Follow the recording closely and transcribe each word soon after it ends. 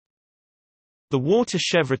The water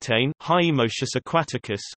chevrotain, Hyemoschus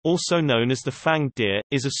aquaticus, also known as the fanged deer,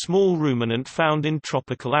 is a small ruminant found in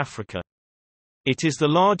tropical Africa. It is the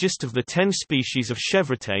largest of the 10 species of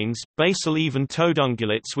chevrotains, basal even-toed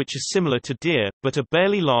ungulates which are similar to deer, but are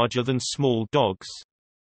barely larger than small dogs.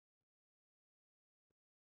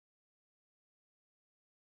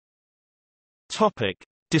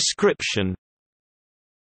 Description.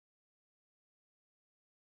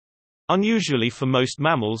 Unusually for most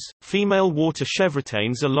mammals, female water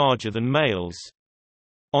chevrotains are larger than males.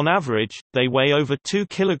 On average, they weigh over 2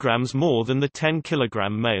 kg more than the 10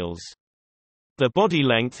 kg males. Their body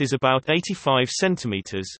length is about 85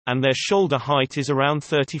 cm, and their shoulder height is around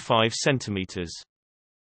 35 cm.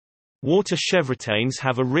 Water chevrotains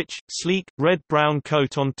have a rich, sleek, red-brown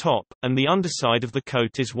coat on top, and the underside of the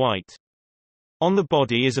coat is white. On the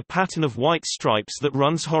body is a pattern of white stripes that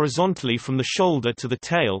runs horizontally from the shoulder to the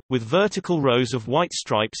tail, with vertical rows of white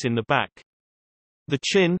stripes in the back. The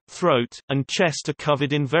chin, throat, and chest are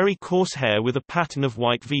covered in very coarse hair with a pattern of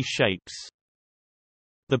white V-shapes.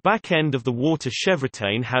 The back end of the water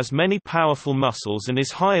chevrotain has many powerful muscles and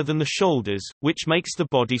is higher than the shoulders, which makes the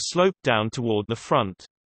body slope down toward the front.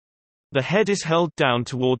 The head is held down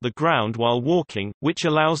toward the ground while walking, which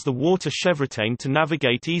allows the water chevrotain to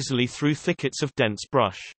navigate easily through thickets of dense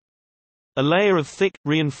brush. A layer of thick,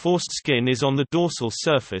 reinforced skin is on the dorsal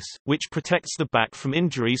surface, which protects the back from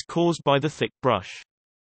injuries caused by the thick brush.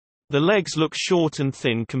 The legs look short and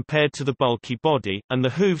thin compared to the bulky body, and the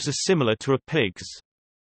hooves are similar to a pig's.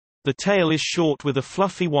 The tail is short with a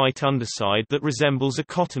fluffy white underside that resembles a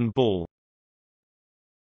cotton ball.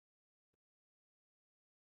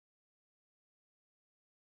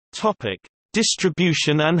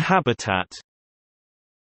 Distribution and habitat.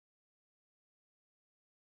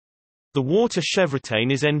 The water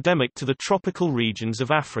chevrotain is endemic to the tropical regions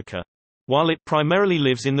of Africa. While it primarily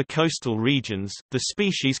lives in the coastal regions, the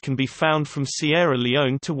species can be found from Sierra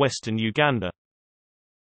Leone to western Uganda.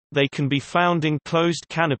 They can be found in closed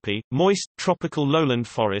canopy, moist, tropical lowland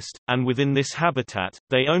forest, and within this habitat,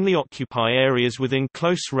 they only occupy areas within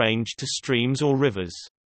close range to streams or rivers.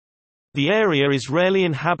 The area is rarely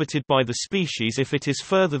inhabited by the species if it is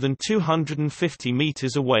further than 250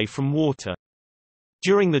 meters away from water.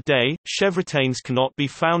 During the day, chevrotains cannot be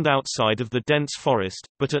found outside of the dense forest,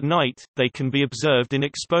 but at night, they can be observed in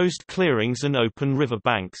exposed clearings and open river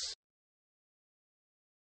banks.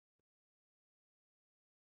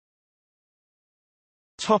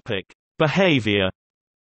 Behavior.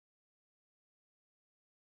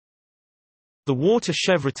 The water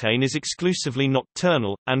chevrotain is exclusively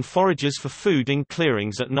nocturnal, and forages for food in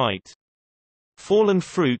clearings at night. Fallen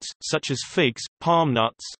fruits, such as figs, palm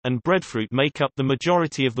nuts, and breadfruit make up the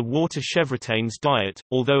majority of the water chevrotain's diet,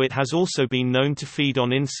 although it has also been known to feed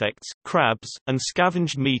on insects, crabs, and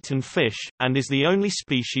scavenged meat and fish, and is the only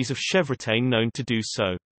species of chevrotain known to do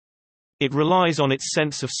so. It relies on its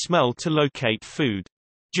sense of smell to locate food.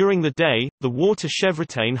 During the day, the water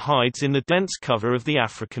chevrotain hides in the dense cover of the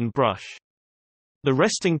African brush. The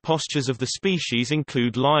resting postures of the species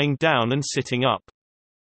include lying down and sitting up.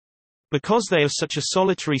 Because they are such a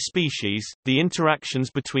solitary species, the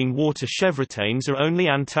interactions between water chevrotains are only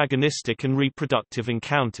antagonistic and reproductive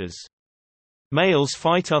encounters. Males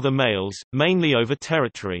fight other males, mainly over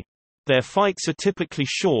territory. Their fights are typically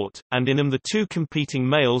short, and in them the two competing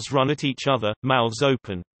males run at each other, mouths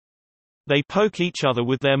open. They poke each other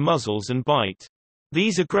with their muzzles and bite.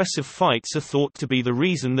 These aggressive fights are thought to be the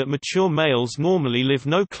reason that mature males normally live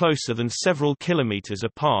no closer than several kilometers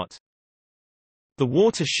apart. The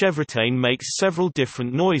water chevrotain makes several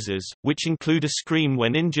different noises, which include a scream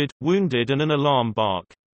when injured, wounded and an alarm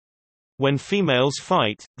bark. When females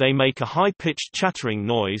fight, they make a high-pitched chattering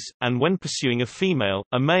noise, and when pursuing a female,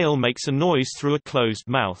 a male makes a noise through a closed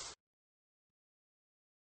mouth.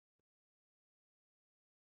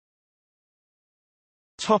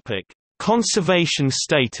 Conservation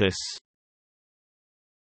status.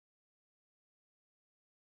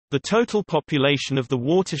 The total population of the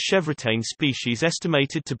water chevrotain species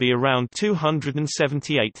estimated to be around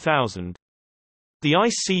 278,000. The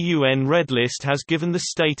ICUN Red List has given the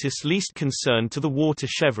status least concern to the water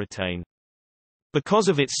chevrotain. Because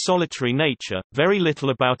of its solitary nature, very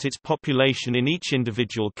little about its population in each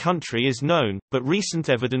individual country is known, but recent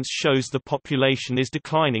evidence shows the population is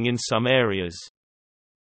declining in some areas.